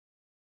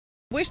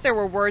Wish there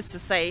were words to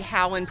say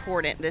how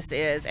important this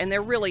is, and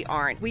there really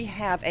aren't. We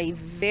have a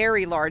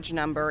very large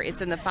number.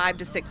 It's in the 500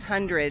 to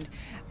 600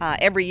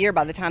 every year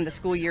by the time the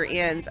school year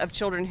ends, of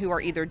children who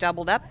are either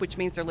doubled up, which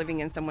means they're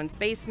living in someone's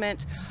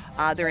basement,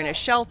 they're in a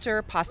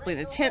shelter, possibly in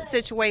a tent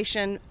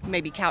situation,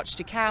 maybe couch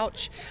to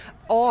couch,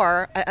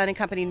 or an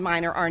unaccompanied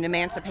minor or an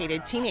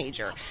emancipated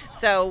teenager.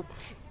 So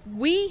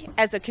we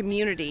as a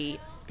community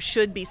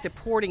should be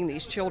supporting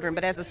these children,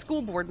 but as a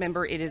school board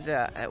member, it is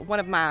one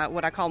of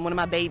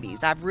my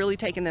babies. I've really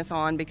taken this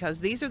on because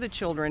these are the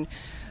children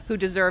who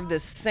deserve the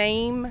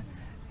same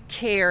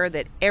care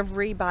that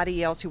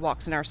everybody else who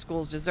walks in our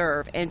schools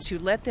deserve, and to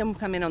let them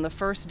come in on the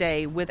first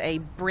day with a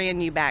brand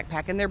new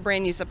backpack and their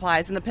brand new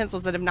supplies and the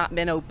pencils that have not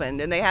been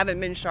opened and they haven't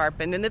been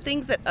sharpened and the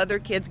things that other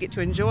kids get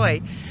to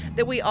enjoy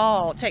that we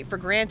all take for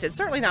granted,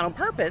 certainly not on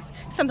purpose,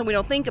 something we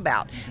don't think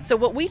about. So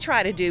what we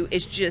try to do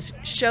is just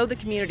show the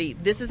community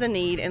this is a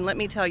need, and let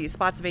me tell you,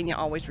 Spotsylvania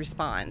always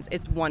responds.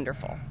 It's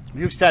wonderful.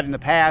 You've said in the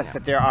past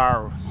that there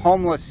are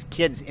homeless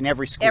kids in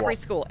every school.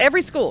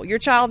 Every school. Your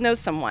child knows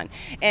someone.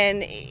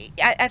 And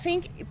I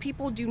think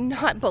people do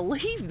not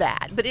believe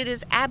that, but it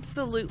is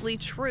absolutely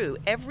true.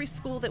 Every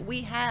school that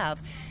we have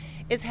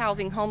is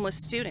housing homeless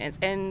students,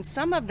 and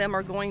some of them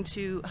are going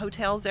to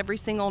hotels every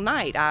single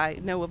night. I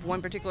know of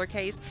one particular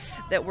case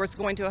that was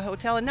going to a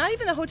hotel, and not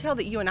even the hotel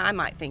that you and I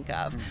might think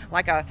of,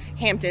 like a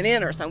Hampton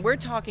Inn or something. We're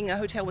talking a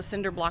hotel with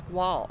cinder block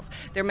walls.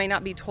 There may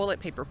not be toilet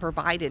paper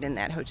provided in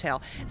that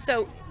hotel.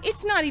 So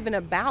it's not even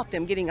about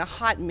them getting a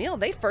hot meal.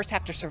 They first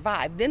have to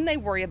survive, then they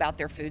worry about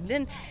their food.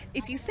 Then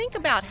if you think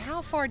about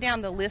how far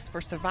down the list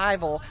for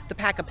survival the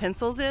pack of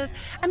pencils is,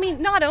 I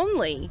mean, not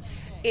only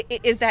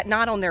is that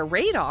not on their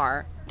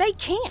radar, they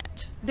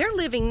can't. They're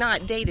living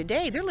not day to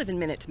day, they're living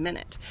minute to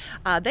minute.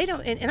 They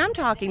don't, and I'm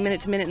talking minute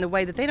to minute in the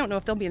way that they don't know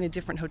if they'll be in a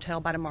different hotel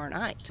by tomorrow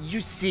night.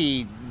 You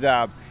see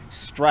the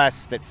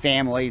stress that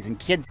families and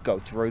kids go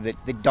through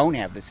that don't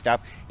have this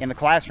stuff in the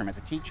classroom as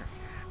a teacher.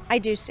 I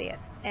do see it,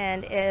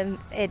 and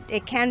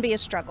it can be a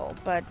struggle,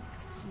 but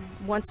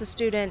once a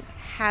student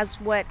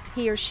has what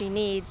he or she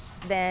needs,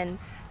 then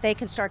they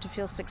can start to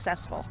feel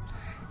successful.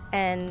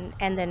 And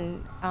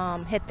then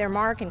hit their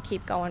mark and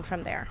keep going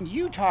from there.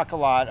 You talk a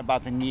lot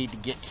about the need to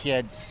get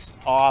kids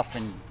off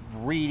and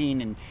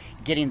reading and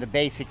getting the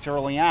basics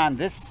early on.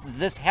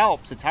 This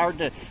helps. It's hard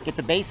to get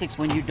the basics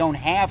when you don't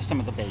have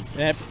some of the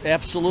basics.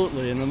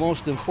 Absolutely, and the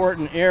most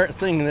important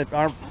thing that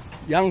our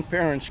young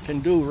parents can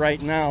do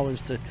right now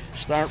is to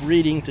start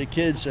reading to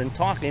kids and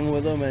talking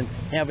with them and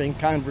having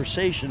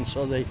conversations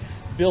so they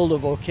build a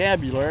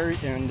vocabulary.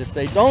 And if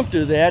they don't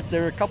do that,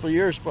 they're a couple of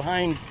years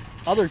behind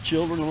other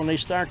children when they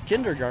start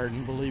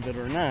kindergarten, believe it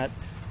or not.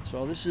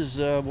 So this is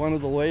one of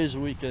the ways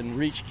we can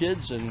reach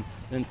kids and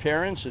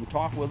parents and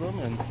talk with them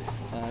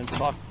and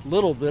talk a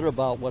little bit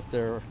about what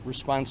their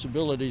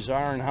responsibilities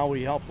are and how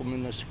we help them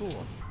in the school.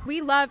 We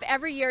love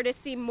every year to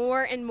see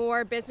more and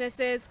more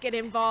businesses get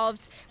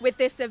involved with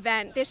this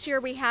event. This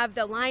year we have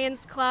the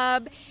Lions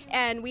Club,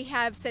 and we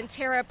have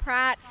Centera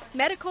Pratt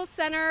Medical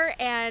Center,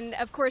 and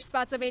of course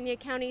Spotsylvania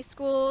County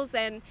Schools,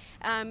 and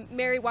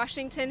Mary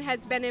Washington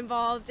has been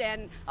involved,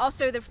 and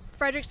also the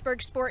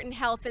Fredericksburg Sport and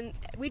Health. And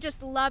we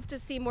just love to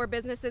see more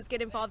businesses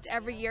get involved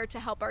every year to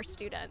help our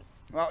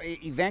students. Well,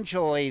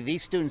 eventually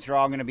these students are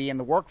all going to be in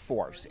the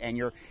workforce, and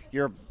you're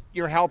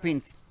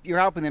helping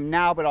them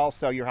now, but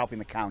also you're helping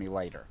the county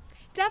later.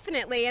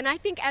 Definitely, and I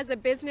think as a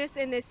business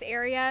in this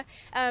area,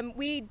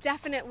 we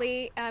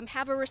definitely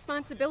have a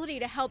responsibility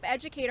to help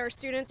educate our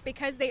students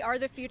because they are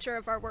the future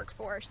of our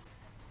workforce.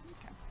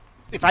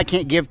 If I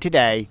can't give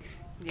today,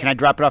 can I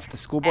drop it off at the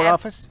school board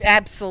office?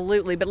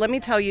 Absolutely, but let me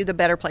tell you the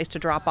better place to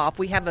drop off.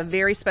 We have a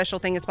very special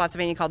thing in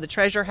Spotsylvania called the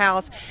Treasure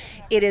House.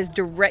 It is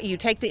direct. You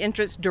take the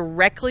entrance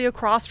directly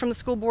across from the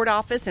school board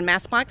office in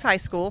Bus-Spotsy High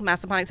School.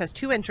 Bus-Spotsy has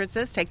two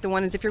entrances. Take the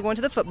one as if you're going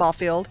to the football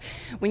field.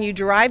 When you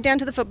drive down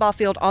to the football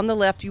field, on the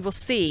left you will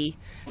see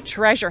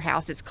Treasure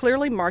House. It's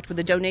clearly marked with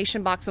a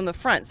donation box on the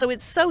front. So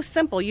it's so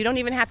simple. You don't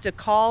even have to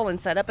call and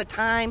set up a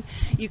time.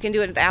 You can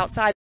do it at the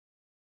outside.